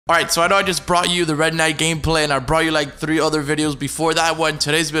Alright, so I know I just brought you the Red Knight gameplay and I brought you like 3 other videos before that one.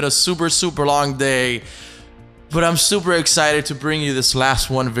 Today's been a super long day. But I'm super excited to bring you this last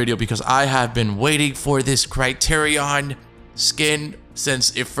one video because I have been waiting for this Criterion skin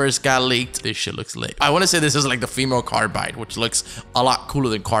since it first got leaked. This shit looks lit. I want to say this is like the female Carbide, which looks a lot cooler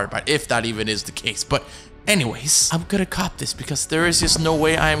than Carbide, if that even is the case. But anyways, I'm gonna cop this because there is just no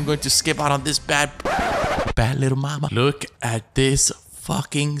way I am going to skip out on this bad little mama. Look at this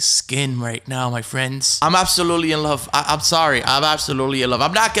fucking skin right now, my friends. I'm absolutely in love. I'm sorry. I'm absolutely in love.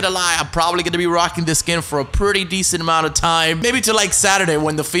 I'm not gonna lie. I'm probably gonna be rocking this skin for a pretty decent amount of time. Maybe till like Saturday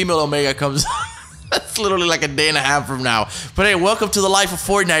when the female Omega comes out. That's literally like a day and a half from now. But hey, welcome to the life of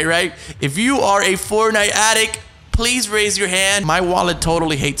Fortnite, right? If you are a Fortnite addict, please raise your hand. My wallet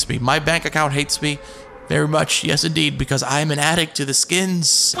totally hates me. My bank account hates me very much. Yes, indeed, because I'm an addict to the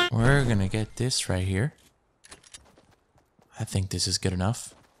skins. We're gonna get this right here. I think this is good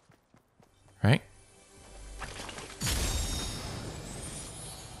enough. Right?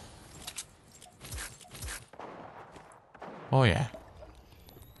 Oh, yeah.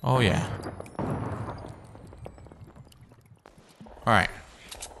 Oh, yeah. Alright.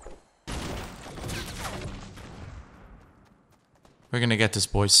 We're gonna get this,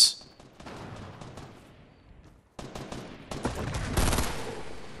 boys.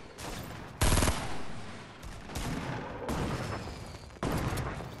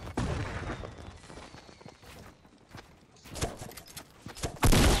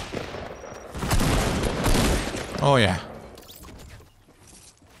 Oh, yeah.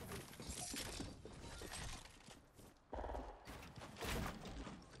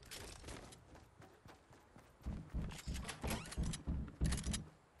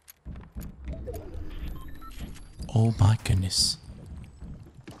 Oh my goodness.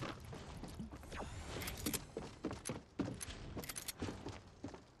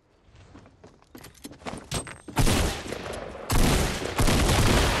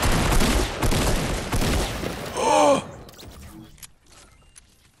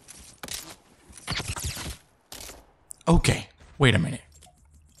 Okay, wait a minute.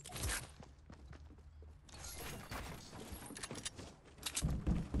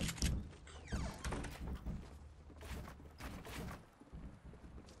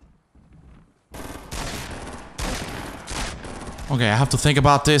 Okay, I have to think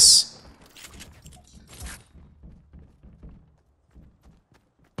about this.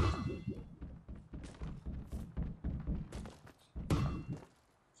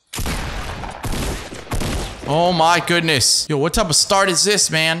 Oh my goodness. Yo, what type of start is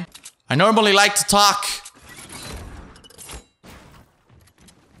this, man? I normally like to talk.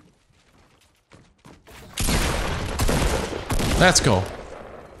 Let's go.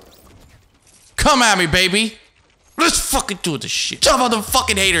 Come at me, baby. Let's fucking do this shit. Jump on the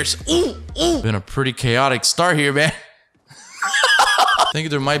fucking haters. Ooh, ooh. Been a pretty chaotic start here, man. I think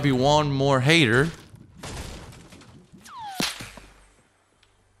there might be one more hater.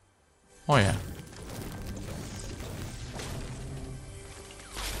 Oh, yeah.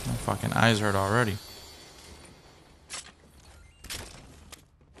 My fucking eyes hurt already.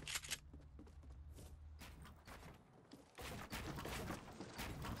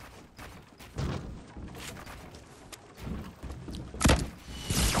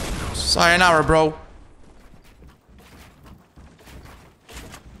 Sayonara, bro.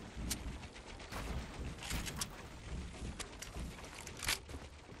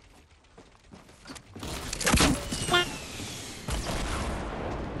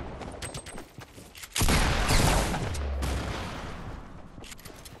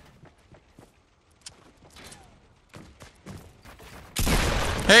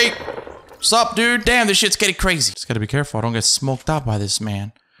 Hey, what's up, dude? Damn, this shit's getting crazy. Just gotta be careful I don't get smoked out by this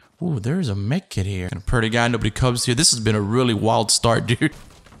man. Ooh, there's a med kit here. And a pretty guy, nobody comes here. This has been a really wild start, dude.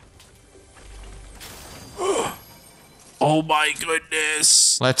 Oh my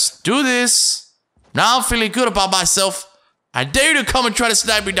goodness. Let's do this. Now I'm feeling good about myself. I dare you to come and try to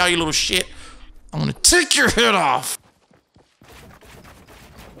snipe me down, you little shit. I'm gonna take your head off.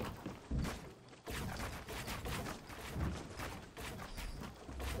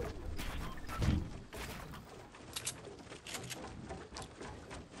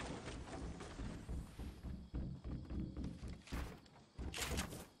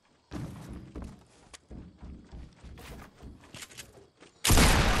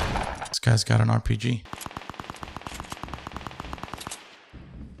 This guy's got an RPG.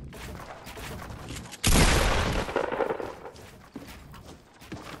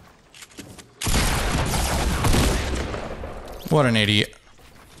 What an idiot.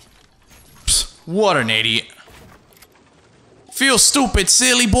 Psst, what an idiot. Feel stupid,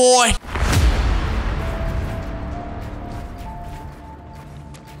 silly boy.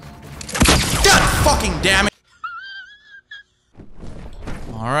 God fucking damn it.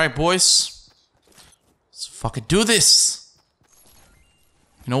 Alright, boys. Let's fucking do this.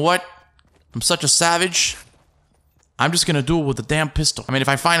 You know what? I'm such a savage. I'm just gonna do it with the damn pistol. I mean, if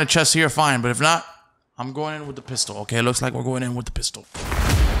I find a chest here, fine. But if not, I'm going in with the pistol. Okay, looks like we're going in with the pistol.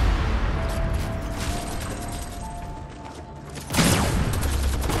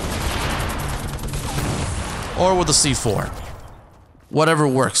 Or with the C4. Whatever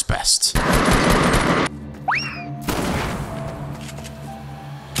works best.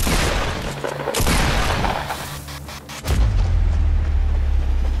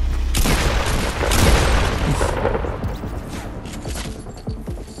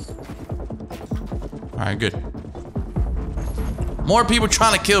 Alright, good. More people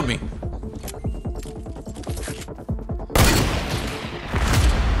trying to kill me.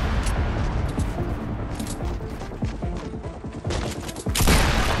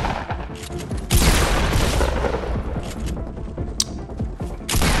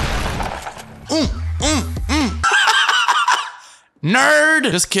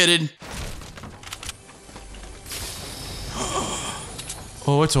 Nerd! Just kidding.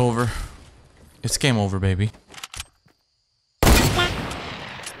 Oh, it's over. It's game over, baby.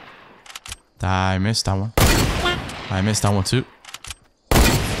 I missed that one. I missed that one too.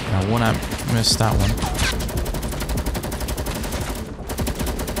 I wanna miss that one.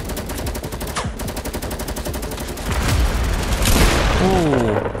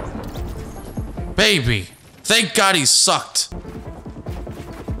 Oh, baby! Thank God he sucked.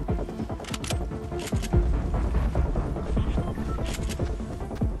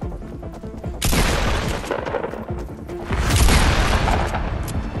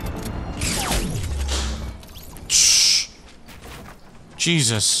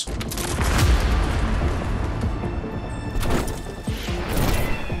 Jesus.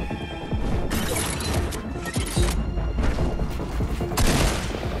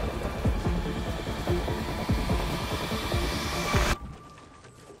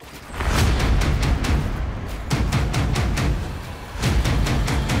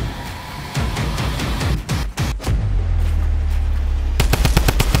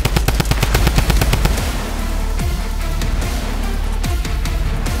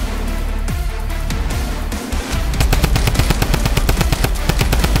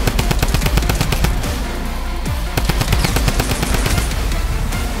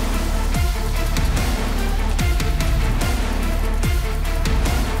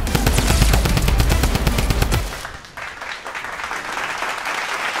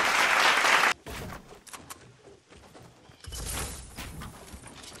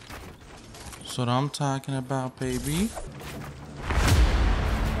 That's what I'm talking about, baby.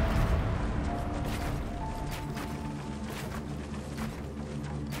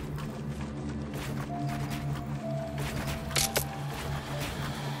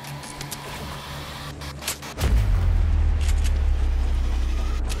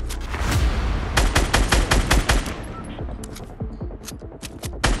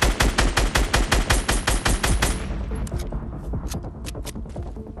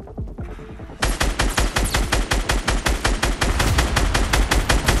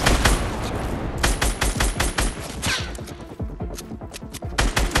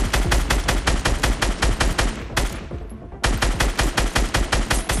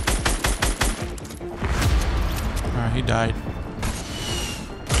 He died.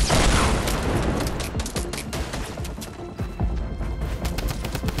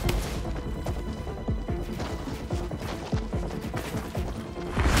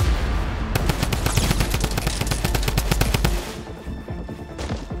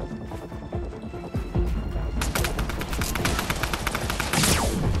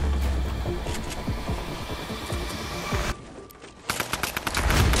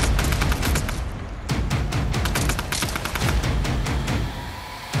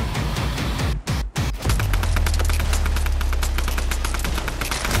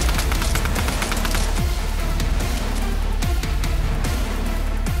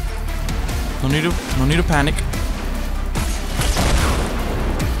 No need to panic.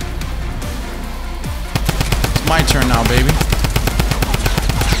 It's my turn now, baby.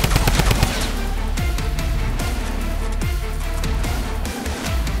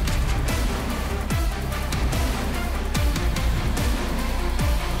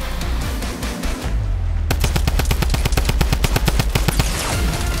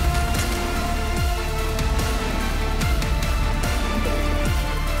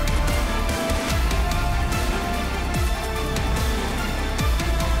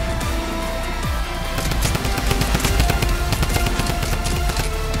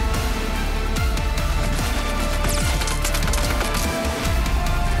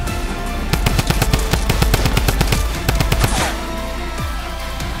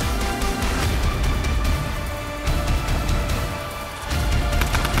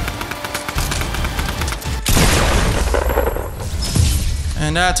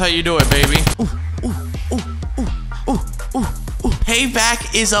 And that's how you do it, baby.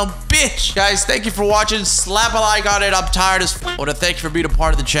 Payback is a bitch. Guys, thank you for watching. Slap a like on it. I'm tired as f. I want to thank you for being a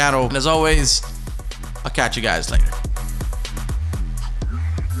part of the channel. And as always, I'll catch you guys later.